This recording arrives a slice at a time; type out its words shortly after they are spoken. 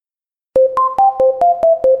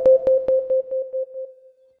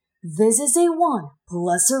This is a One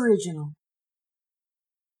Plus original.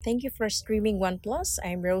 Thank you for streaming OnePlus.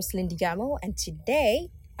 I'm Rose Lindigamo, and today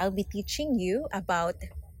I'll be teaching you about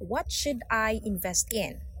what should I invest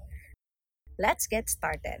in. Let's get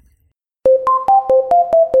started.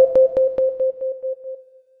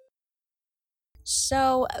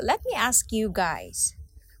 So, let me ask you guys,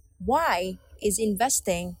 why is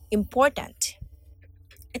investing important?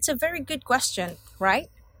 It's a very good question, right?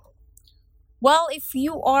 Well, if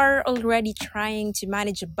you are already trying to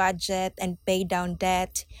manage a budget and pay down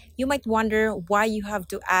debt, you might wonder why you have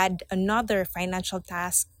to add another financial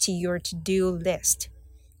task to your to do list.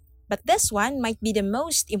 But this one might be the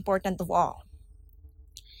most important of all.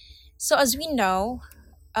 So, as we know,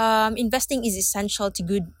 investing is essential to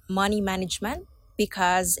good money management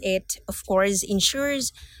because it, of course,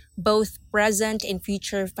 ensures both present and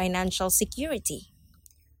future financial security.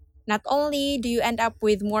 Not only do you end up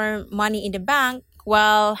with more money in the bank,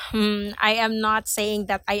 well, I am not saying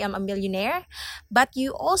that I am a millionaire, but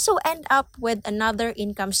you also end up with another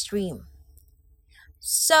income stream.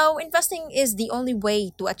 So, investing is the only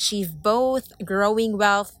way to achieve both growing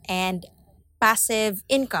wealth and passive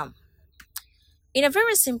income. In a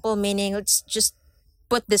very simple meaning, let's just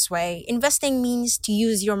put this way, investing means to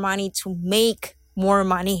use your money to make more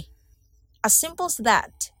money. As simple as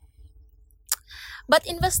that. But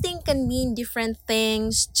investing can mean different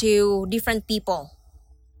things to different people.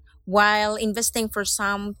 While investing for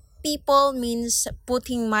some people means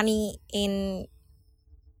putting in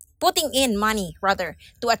money rather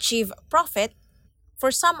to achieve profit,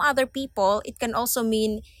 for some other people it can also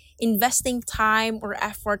mean investing time or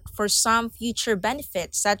effort for some future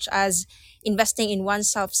benefits such as investing in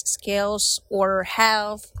oneself's skills or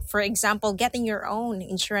health, for example getting your own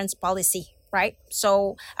insurance policy, right?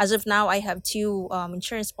 So as of now I have two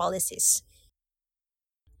insurance policies.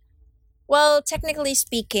 Well, technically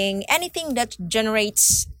speaking, anything that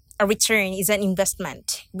generates a return is an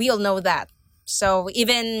investment. We all know that. So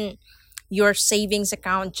even your savings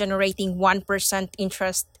account generating 1%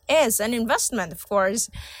 interest is an investment, of course.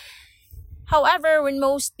 However, when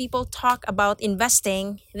most people talk about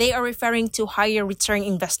investing, they are referring to higher return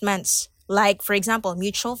investments, like, for example,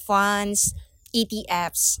 mutual funds,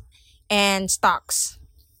 ETFs, and stocks.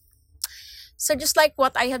 So, just like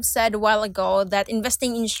what I have said a while ago, that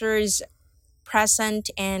investing ensures present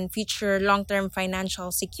and future long term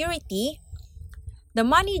financial security, the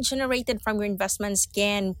money generated from your investments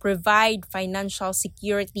can provide financial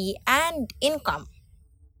security and income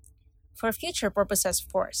for future purposes,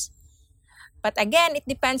 of course. But again, it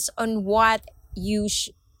depends on what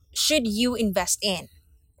should you invest in.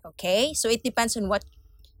 Okay, so it depends on what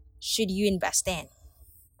should you invest in.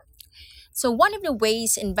 So one of the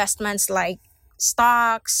ways investments like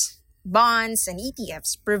stocks, bonds, and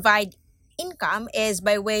ETFs provide income is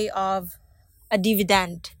by way of a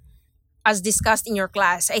dividend, as discussed in your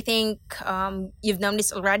class. I think you've known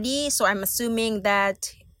this already, so I'm assuming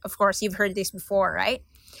that, of course, you've heard this before, right?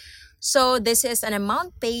 So, this is an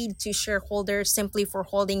amount paid to shareholders simply for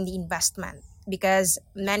holding the investment because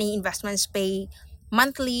many investments pay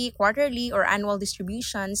monthly, quarterly, or annual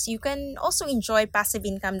distributions. You can also enjoy passive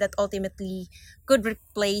income that ultimately could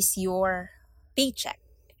replace your paycheck.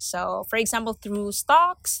 So, for example, through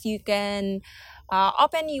stocks, you can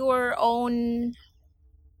open your own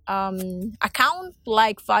account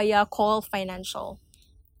like via Call Financial.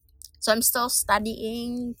 So I'm still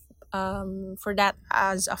studying for that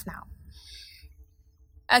as of now.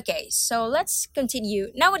 Okay, so let's continue.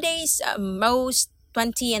 Nowadays, most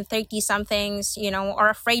 20 and 30 somethings, are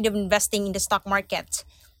afraid of investing in the stock market.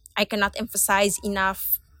 I cannot emphasize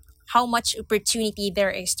enough how much opportunity there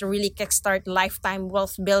is to really kickstart lifetime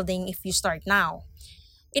wealth building if you start now.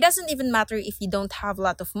 It doesn't even matter if you don't have a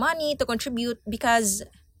lot of money to contribute because,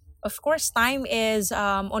 of course, time is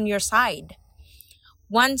on your side.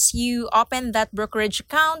 Once you open that brokerage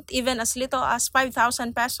account, even as little as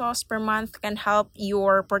 5,000 pesos per month can help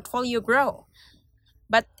your portfolio grow.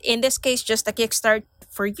 But in this case, just a kickstart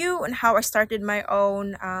for you and how I started my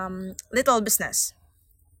own little business.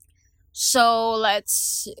 So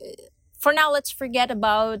for now, let's forget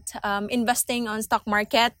about investing on stock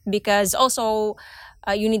market because also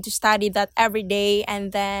you need to study that every day.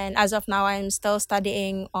 And then as of now, I'm still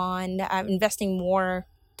studying on investing more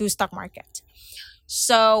to stock market.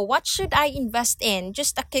 So, what should I invest in?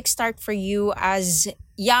 Just a kickstart for you as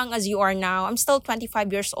young as you are now. I'm still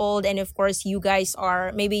 25 years old, and of course, you guys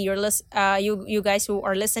are maybe you guys who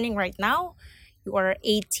are listening right now, you are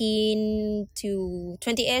 18 to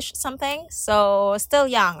 20ish something. So, still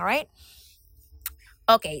young, right?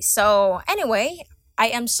 Okay, so anyway, I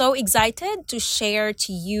am so excited to share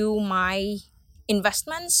to you my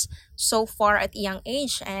investments so far at a young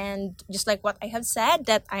age. And just like what I have said,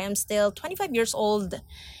 that I am still 25 years old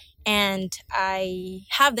and I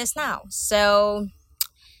have this now. So,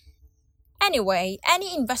 anyway,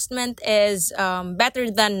 any investment is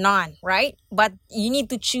better than none, right? But you need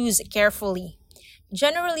to choose carefully.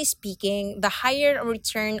 Generally speaking, the higher a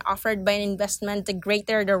return offered by an investment, the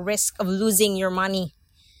greater the risk of losing your money.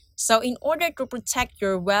 So, in order to protect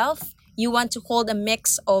your wealth, you want to hold a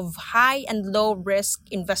mix of high and low risk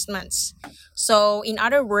investments. So, in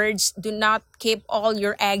other words, do not keep all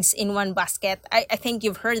your eggs in one basket. I think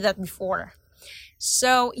you've heard that before.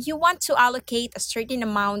 So, you want to allocate a certain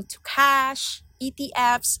amount to cash,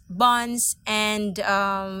 ETFs, bonds, and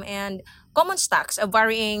common stocks of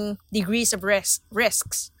varying degrees of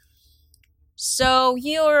risks. So,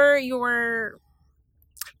 your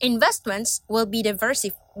investments will be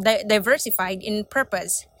diversified in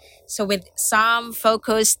purpose. So, with some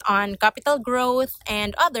focused on capital growth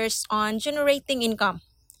and others on generating income.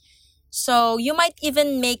 So, you might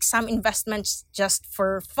even make some investments just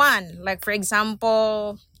for fun. Like, for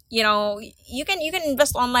example, you can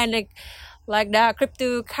invest online, like the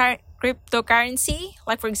cryptocurrency,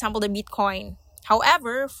 like for example the Bitcoin.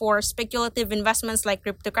 However, for speculative investments like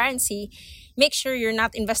cryptocurrency, make sure you're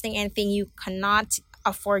not investing anything you cannot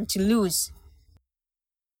afford to lose.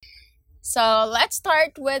 So let's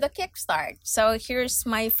start with a kickstart. So here's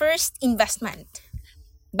my first investment.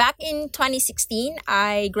 Back in 2016,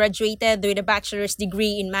 I graduated with a bachelor's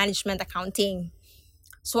degree in management accounting.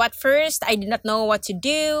 So at first, I did not know what to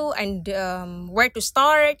do and where to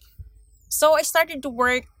start. So I started to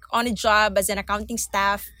work on a job as an accounting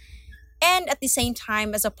staff and at the same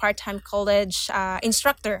time as a part-time college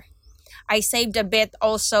instructor. I saved a bit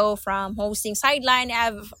also from hosting sideline.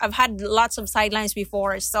 I've had lots of sidelines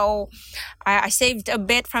before, so I saved a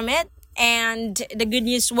bit from it. And the good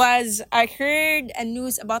news was I heard a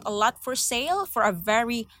news about a lot for sale for a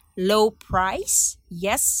very low price.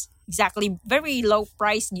 Yes, exactly, very low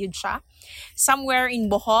price, yun siya. Somewhere in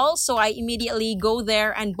Bohol, so I immediately go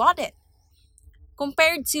there and bought it.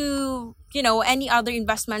 Compared to any other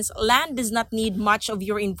investments, land does not need much of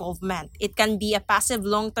your involvement. It can be a passive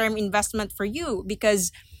long-term investment for you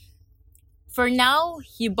because for now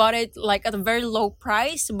you bought it like at a very low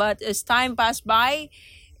price, but as time passed by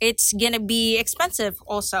it's gonna be expensive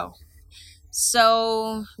also.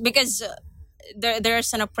 So because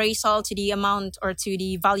there's an appraisal to the amount or to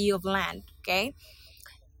the value of land. Okay.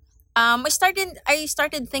 I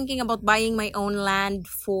started thinking about buying my own land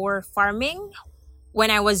for farming when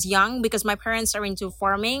I was young because my parents are into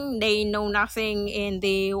farming. They know nothing in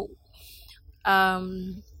the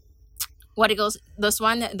um what it goes this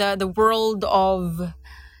one the world of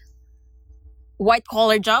white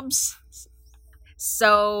collar jobs.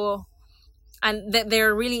 So and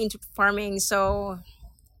they're really into farming. So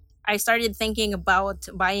I started thinking about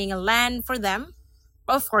buying a land for them.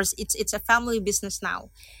 Of course, it's a family business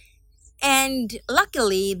now. And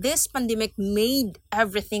luckily, this pandemic made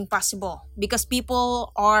everything possible because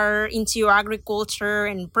people are into agriculture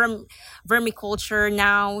and vermiculture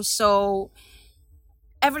now. So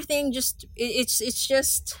everything it's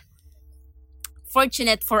just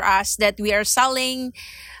fortunate for us that we are selling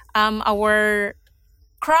our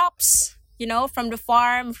crops, from the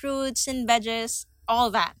farm, fruits and veggies,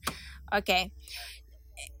 all that. Okay.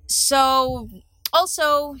 So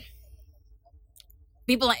also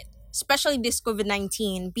people especially this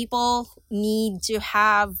COVID-19, people need to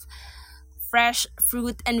have fresh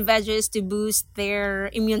fruit and veggies to boost their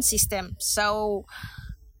immune system. So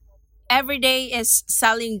every day is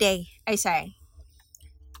selling day, I say.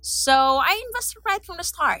 So I invested right from the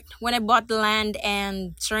start when I bought the land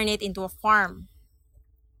and turned it into a farm.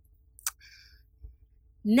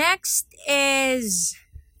 Next is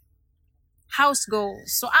house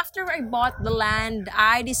goals. So after I bought the land,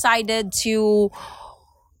 I decided to,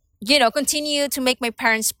 continue to make my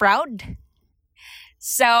parents proud.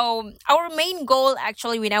 So our main goal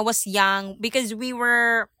actually when I was young, because we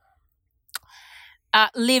were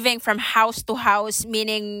living from house to house,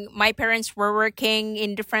 meaning my parents were working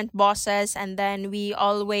in different bosses, and then we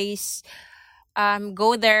always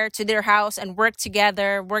go there to their house and work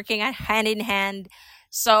together, working hand in hand.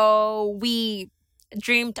 So we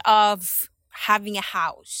dreamed of having a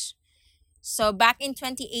house. So back in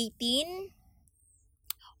 2018,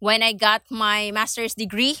 when I got my master's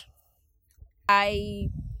degree, I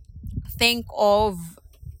think of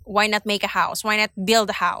why not make a house? Why not build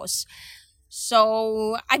a house?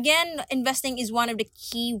 So again, investing is one of the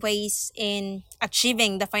key ways in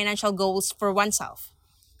achieving the financial goals for oneself.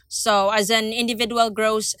 So as an individual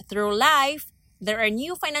grows through life, there are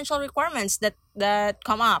new financial requirements that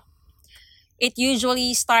come up. It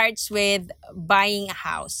usually starts with buying a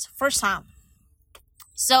house for some.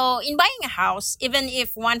 So, in buying a house, even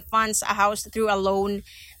if one funds a house through a loan,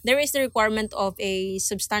 there is the requirement of a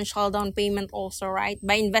substantial down payment, also, right?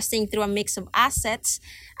 By investing through a mix of assets,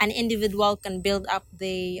 an individual can build up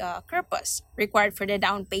the purpose required for the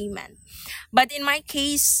down payment. But in my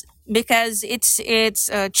case, because it's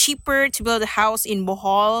cheaper to build a house in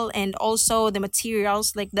Bohol, and also the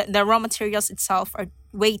materials, like the raw materials itself, are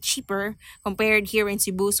way cheaper compared here in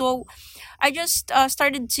Cebu. So I just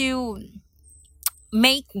started to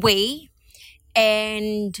make way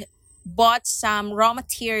and bought some raw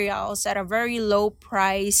materials at a very low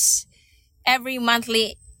price every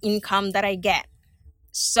monthly income that I get.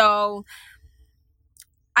 So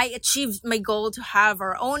I achieved my goal to have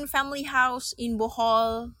our own family house in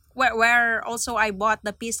Bohol, where also I bought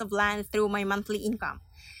the piece of land through my monthly income.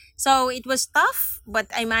 So it was tough, but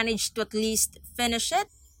I managed to at least finish it.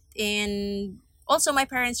 And also, my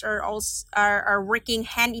parents are working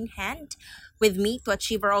hand in hand with me to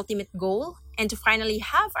achieve our ultimate goal and to finally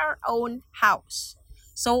have our own house.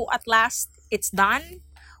 So at last, it's done.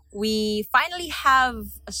 We finally have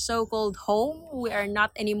a so-called home. We are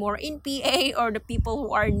not anymore in PA, or the people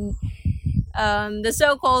who are the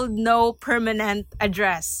so-called no permanent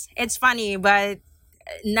address. It's funny, but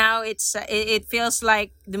now it feels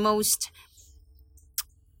like the most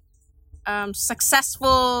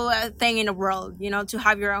successful thing in the world, to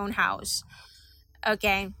have your own house.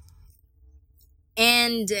 Okay.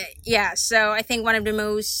 And yeah, so I think one of the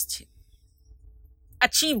most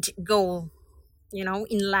achieved goal,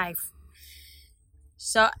 in life.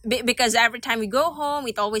 So because every time we go home,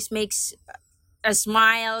 it always makes a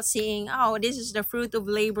smile, seeing, oh, this is the fruit of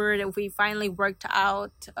labor that we finally worked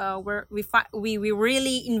out, where we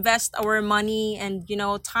really invest our money and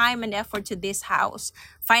time and effort to this house.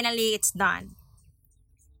 Finally, it's done.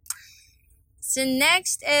 So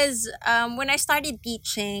next is, when I started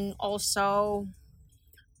teaching also,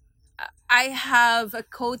 I have a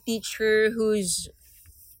co-teacher who's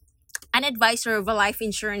an advisor of a life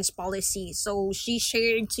insurance policy. So she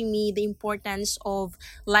shared to me the importance of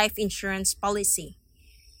life insurance policy.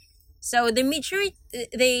 So the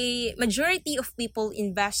majority of people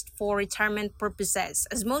invest for retirement purposes.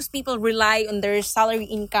 As most people rely on their salary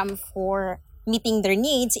income for meeting their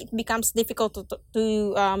needs, it becomes difficult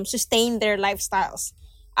to sustain their lifestyles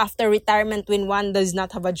after retirement when one does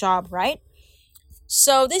not have a job, right?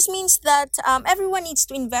 So this means that everyone needs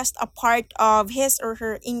to invest a part of his or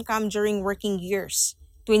her income during working years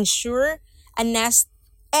to ensure a nest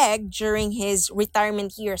egg during his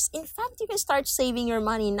retirement years. In fact, you can start saving your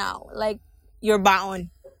money now, like your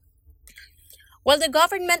baon. While the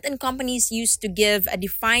government and companies used to give a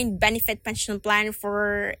defined benefit pension plan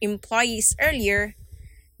for employees earlier,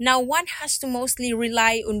 now one has to mostly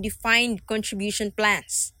rely on defined contribution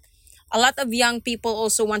plans. A lot of young people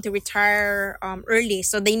also want to retire early,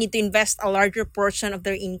 so they need to invest a larger portion of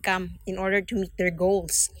their income in order to meet their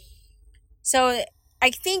goals. So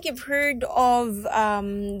I think you've heard of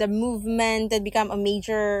the movement that become a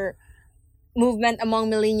major movement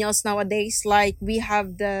among millennials nowadays. Like, we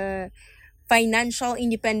have the financial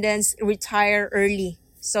independence, retire early.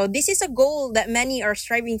 So this is a goal that many are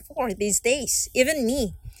striving for these days, even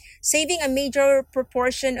me. Saving a major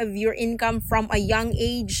proportion of your income from a young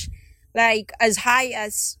age, like as high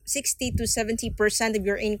as 60 to 70% of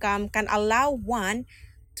your income, can allow one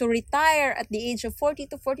to retire at the age of 40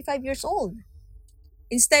 to 45 years old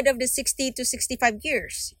instead of the 60 to 65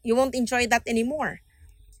 years. You won't enjoy that anymore.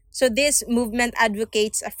 So this movement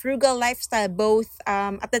advocates a frugal lifestyle, both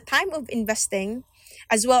at the time of investing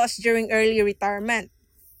as well as during early retirement.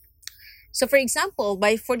 So, for example,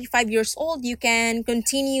 by 45 years old, you can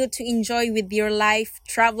continue to enjoy with your life,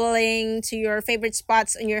 traveling to your favorite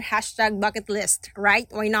spots on your hashtag bucket list, right?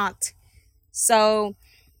 Why not? So,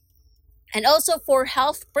 and also for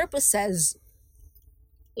health purposes,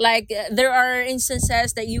 like, there are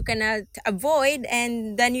instances that you cannot avoid,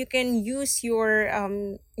 and then you can use your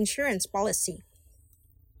insurance policy.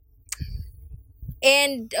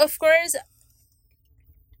 And of course,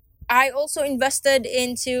 I also invested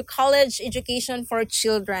into college education for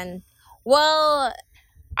children. Well,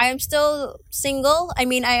 I am still single. I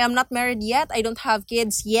mean, I am not married yet. I don't have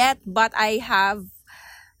kids yet, but I have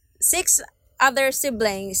six other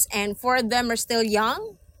siblings, and four of them are still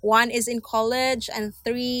young. One is in college, and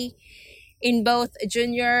three in both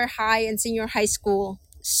junior high and senior high school.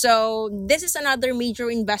 So this is another major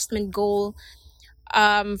investment goal,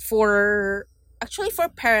 for actually for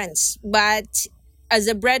parents, but as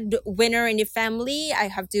a breadwinner in the family, I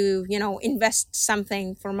have to invest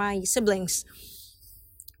something for my siblings.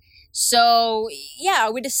 So yeah,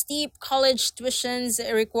 with the steep college tuitions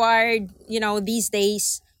required, these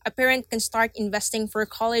days, a parent can start investing for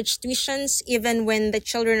college tuitions even when the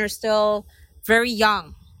children are still very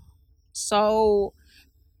young. So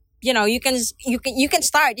you can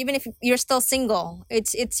start even if you're still single.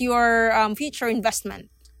 It's your future investment.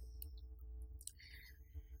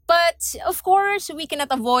 But of course, we cannot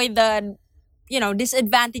avoid the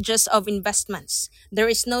disadvantages of investments. There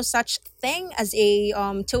is no such thing as a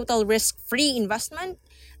total risk-free investment,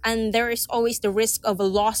 and there is always the risk of a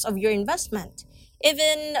loss of your investment.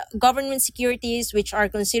 Even government securities, which are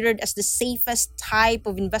considered as the safest type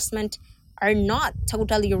of investment, are not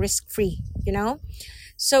totally risk-free.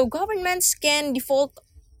 So governments can default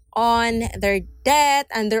on their debt,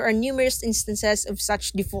 and there are numerous instances of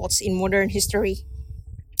such defaults in modern history.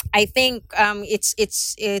 I think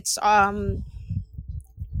it's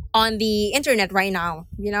on the internet right now,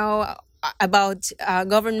 about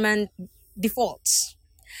government defaults.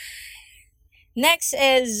 Next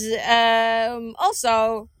is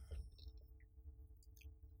also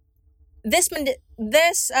this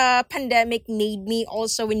pandemic made me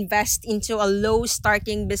also invest into a low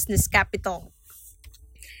starting business capital.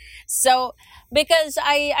 So because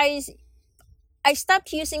I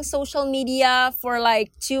stopped using social media for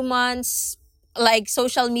like 2 months, like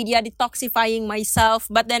social media detoxifying myself.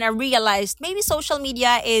 But then I realized maybe social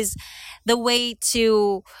media is the way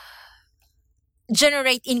to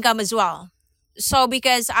generate income as well. So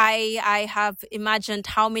because I have imagined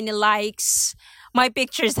how many likes my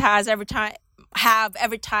pictures has every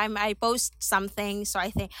time I post something. So I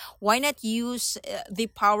think, why not use the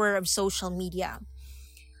power of social media?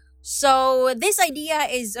 So this idea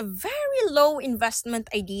is a very low investment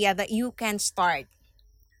idea that you can start.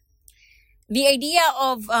 The idea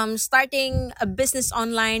of starting a business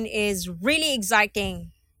online is really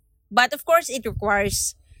exciting, but of course, it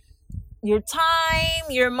requires your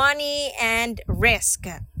time, your money, and risk.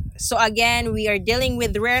 So again, we are dealing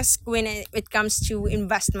with risk when it comes to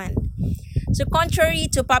investment. So contrary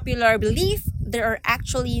to popular belief, there are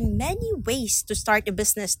actually many ways to start a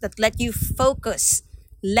business that let you focus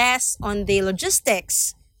less on the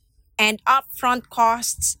logistics and upfront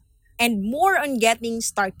costs and more on getting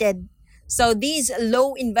started. So these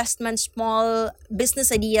low investment small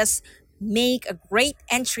business ideas make a great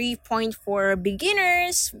entry point for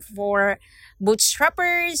beginners, for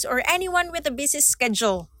bootstrappers, or anyone with a busy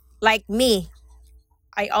schedule like me.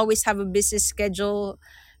 I always have a busy schedule,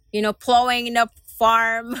 plowing in a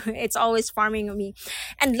farm. It's always farming with me.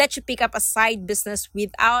 And let you pick up a side business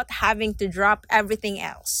without having to drop everything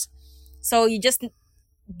else. So you just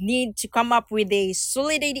need to come up with a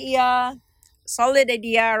solid idea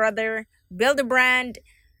rather, build a brand,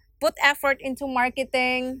 put effort into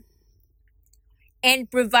marketing, and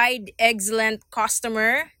provide excellent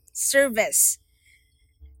customer service.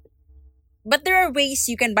 But there are ways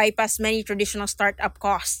you can bypass many traditional startup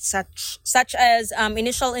costs, such as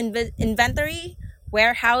initial inventory,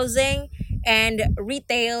 warehousing, and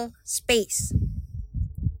retail space.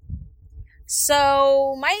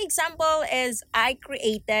 So my example is I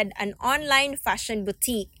created an online fashion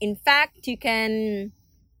boutique. In fact, you can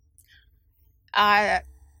uh,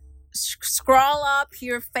 scroll up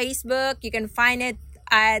your Facebook. You can find it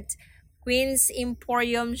at Queen's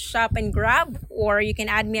Emporium Shop and Grab, or you can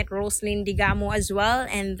add me at Roslyn Digamo as well.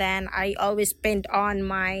 And then I always pinned on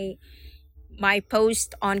my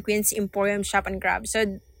post on Queen's Emporium Shop and Grab.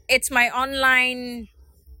 So it's my online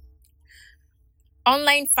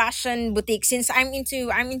fashion boutique. Since I'm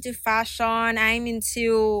into fashion, I'm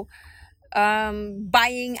into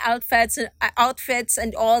buying outfits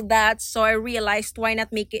and all that. So I realized, why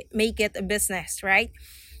not make it a business, right?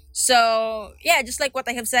 So yeah, just like what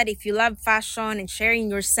I have said, if you love fashion and sharing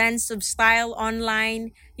your sense of style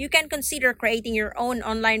online, you can consider creating your own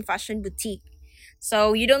online fashion boutique.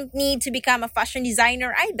 So you don't need to become a fashion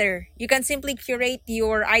designer either. You can simply curate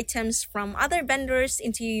your items from other vendors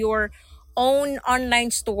into your own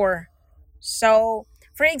online store. So,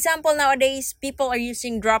 for example, nowadays people are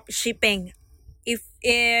using drop shipping. If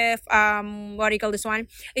what do you call this one?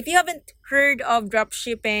 If you haven't heard of drop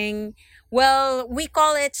shipping, well, we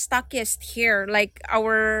call it stockist here. Like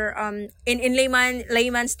our in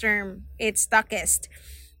layman's term, it's stockist.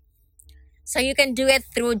 So you can do it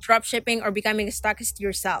through drop shipping or becoming a stockist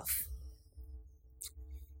yourself.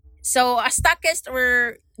 So a stockist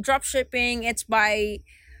or drop shipping, it's by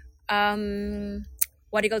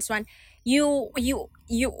what do you call this one? You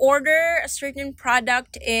order a certain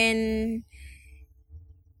product in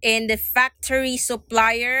the factory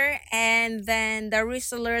supplier, and then the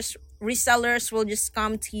resellers will just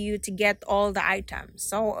come to you to get all the items.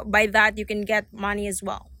 So by that you can get money as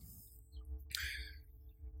well.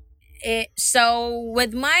 So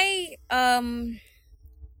with my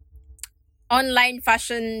online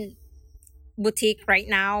fashion boutique right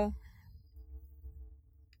now,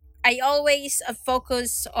 I always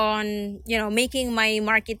focus on making my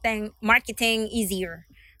marketing easier.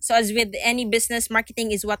 So as with any business,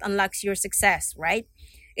 marketing is what unlocks your success, right?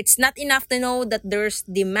 It's not enough to know that there's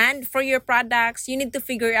demand for your products. You need to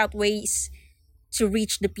figure out ways to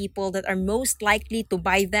reach the people that are most likely to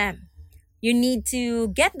buy them. You need to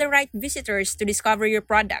get the right visitors to discover your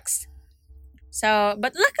products. So,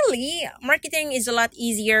 but luckily, marketing is a lot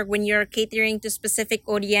easier when you're catering to specific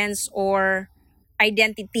audience or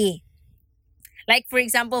identity. Like for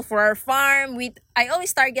example, for our farm, we I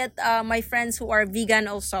always target my friends who are vegan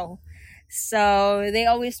also. So they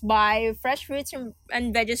always buy fresh fruits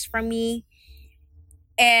and veggies from me.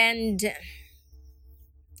 And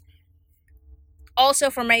also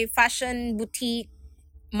for my fashion boutique,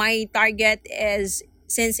 my target is,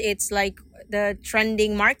 since it's like the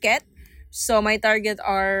trending market, so my target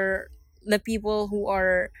are the people who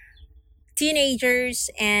are teenagers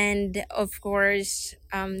and of course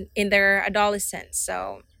in their adolescence.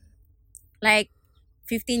 So like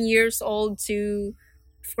 15 years old to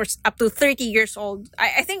of course up to 30 years old.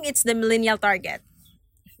 I think it's the millennial target.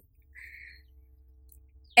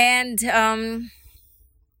 And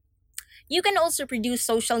you can also produce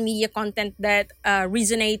social media content that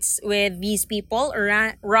resonates with these people,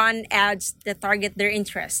 or run ads that target their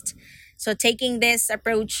interest. So taking this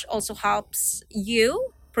approach also helps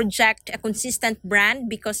you project a consistent brand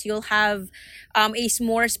because you'll have a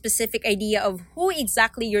more specific idea of who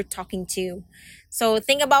exactly you're talking to. So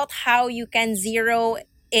think about how you can zero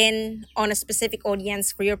in on a specific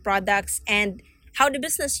audience for your products and how the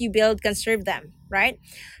business you build can serve them, right?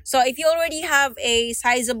 So if you already have a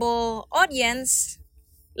sizable audience,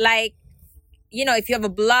 like if you have a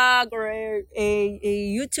blog or a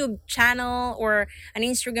YouTube channel or an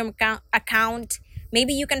Instagram account,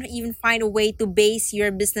 maybe you can even find a way to base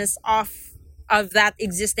your business off of that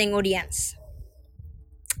existing audience.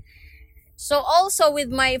 So also with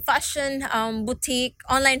my fashion boutique,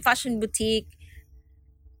 online fashion boutique,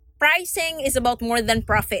 pricing is about more than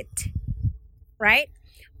profit, right?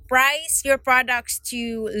 Price your products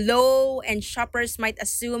too low and shoppers might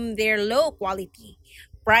assume they're low quality.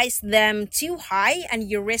 Price them too high and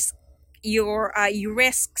you risk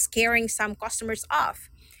scaring some customers off.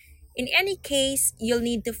 In any case, you'll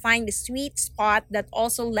need to find the sweet spot that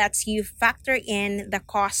also lets you factor in the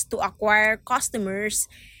cost to acquire customers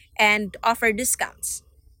and offer discounts,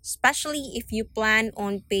 especially if you plan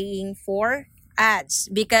on paying for ads.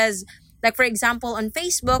 Because, like, for example, on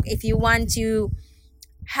Facebook, if you want to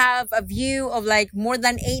have a view of like more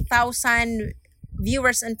than 8,000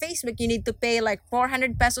 viewers on Facebook, you need to pay like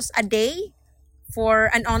 400 pesos a day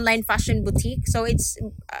for an online fashion boutique. So it's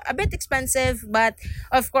a bit expensive, but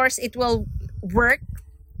of course it will work,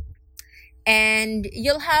 and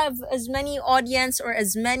you'll have as many audience or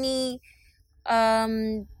as many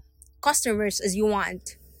um, customers as you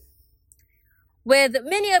want. With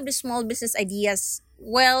many of the small business ideas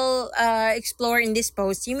well explore in this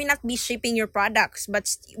post, you may not be shipping your products,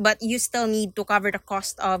 but you still need to cover the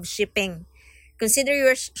cost of shipping. Consider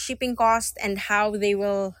your shipping cost and how they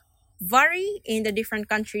will vary in the different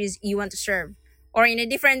countries you want to serve, or in the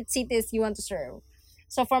different cities you want to serve.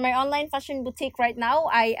 So for my online fashion boutique right now,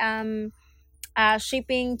 I am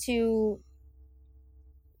shipping to,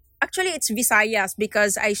 actually it's Visayas,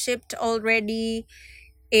 because I shipped already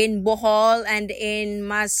in Bohol and in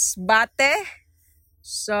Masbate.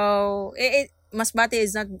 So Masbate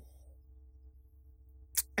is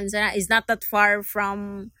not that far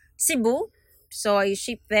from Cebu. So I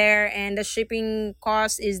ship there, and the shipping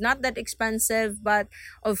cost is not that expensive, but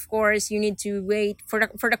of course you need to wait for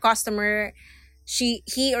the customer.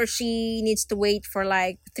 He or she needs to wait for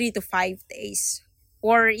like 3 to 5 days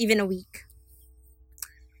or even a week.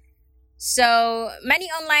 So many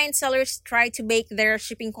online sellers try to bake their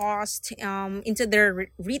shipping cost into their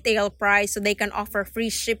retail price so they can offer free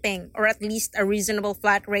shipping or at least a reasonable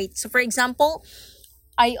flat rate. So, for example,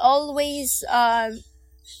 I always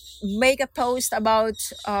make a post about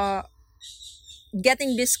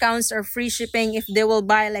getting discounts or free shipping if they will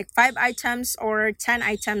buy like 5 items or 10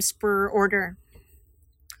 items per order.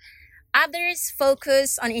 Others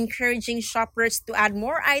focus on encouraging shoppers to add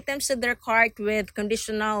more items to their cart with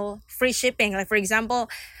conditional free shipping. Like, for example,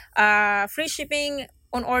 free shipping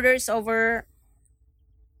on orders over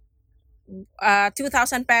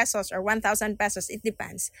 2,000 pesos or 1,000 pesos, it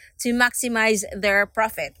depends, to maximize their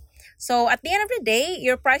profit. So, at the end of the day,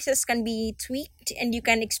 your prices can be tweaked and you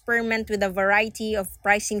can experiment with a variety of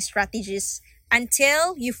pricing strategies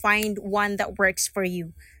until you find one that works for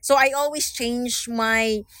you. So I always change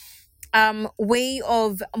my way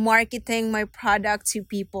of marketing my product to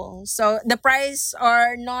people. So the price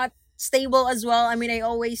are not stable as well. I mean, I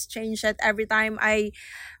always change it every time I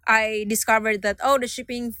discovered that, oh, the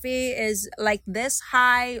shipping fee is like this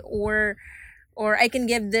high, or I can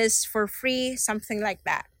give this for free, something like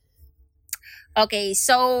that. Okay,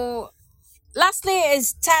 so lastly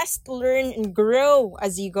is test, learn, and grow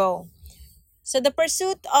as you go. So the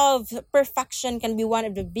pursuit of perfection can be one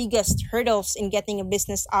of the biggest hurdles in getting a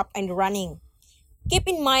business up and running. Keep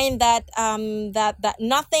in mind that that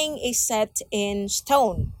nothing is set in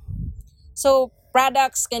stone. So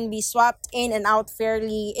products can be swapped in and out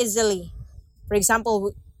fairly easily. For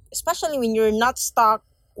example, especially when you're not stocked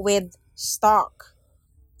with stock.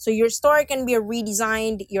 So your store can be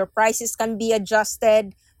redesigned, your prices can be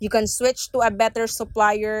adjusted, you can switch to a better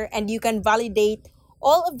supplier, and you can validate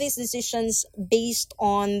all of these decisions based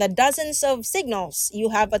on the dozens of signals you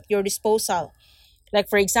have at your disposal. Like,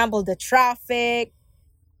 for example, the traffic,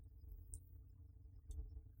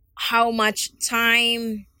 how much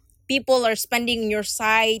time people are spending on your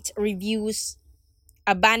site, reviews,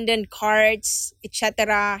 abandoned carts,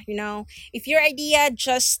 etc. If your idea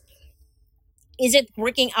just isn't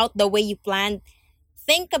working out the way you planned,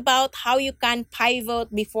 think about how you can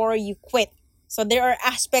pivot before you quit. So there are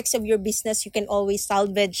aspects of your business you can always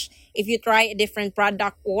salvage if you try a different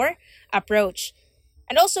product or approach.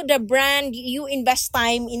 And also the brand you invest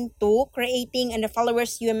time into creating and the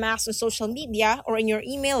followers you amass on social media or in your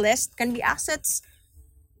email list can be assets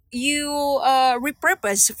you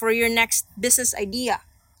repurpose for your next business idea,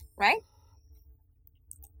 right?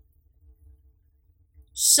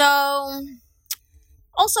 So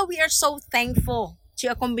also, we are so thankful to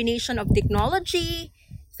a combination of technology,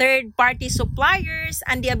 third party suppliers,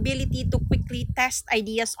 and the ability to quickly test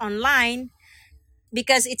ideas online,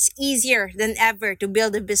 because it's easier than ever to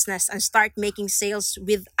build a business and start making sales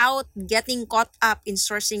without getting caught up in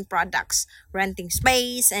sourcing products, renting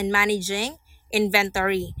space, and managing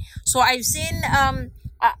inventory. So I've seen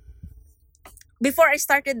before I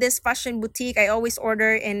started this fashion boutique, I always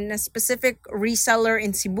order in a specific reseller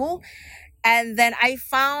in Cebu, and then I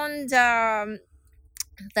found the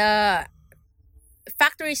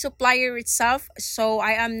factory supplier itself. So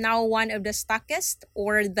I am now one of the stockist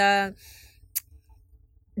or the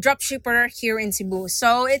dropshipper here in Cebu.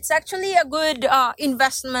 So it's actually a good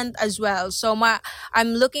investment as well. So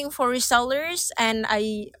I'm looking for resellers, and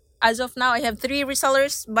I as of now I have three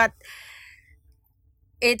resellers, but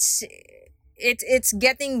it's it's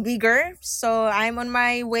getting bigger. So I'm on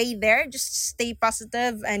my way there. Just stay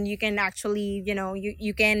positive, and you can actually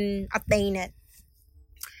you can attain it.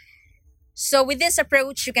 So with this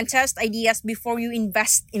approach, you can test ideas before you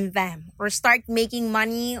invest in them or start making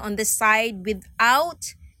money on the side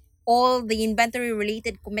without all the inventory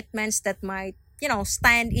related commitments that might,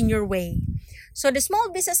 stand in your way. So the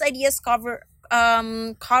small business ideas covered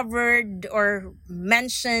or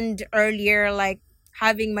mentioned earlier, like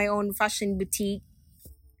having my own fashion boutique,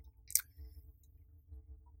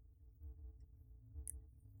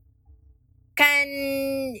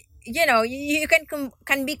 can you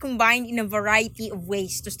can be combined in a variety of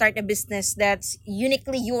ways to start a business that's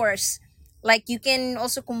uniquely yours. Like you can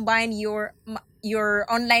also combine your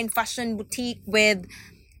online fashion boutique with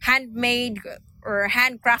handmade or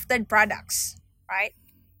handcrafted products, right?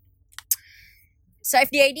 So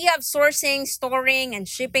if the idea of sourcing, storing, and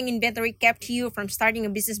shipping inventory kept you from starting a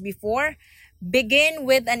business before, begin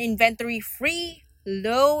with an inventory free,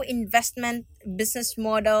 low investment business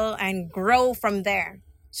model and grow from there.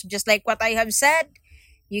 So just like what I have said,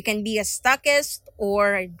 you can be a stockist,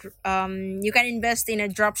 or you can invest in a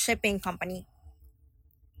drop shipping company.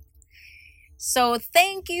 So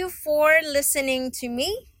thank you for listening to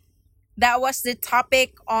me. That was the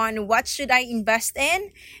topic on what should I invest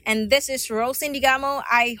in. And this is Rose Indigamo.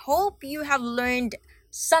 I hope you have learned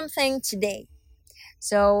something today.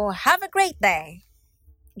 So have a great day.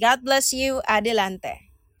 God bless you. Adelante.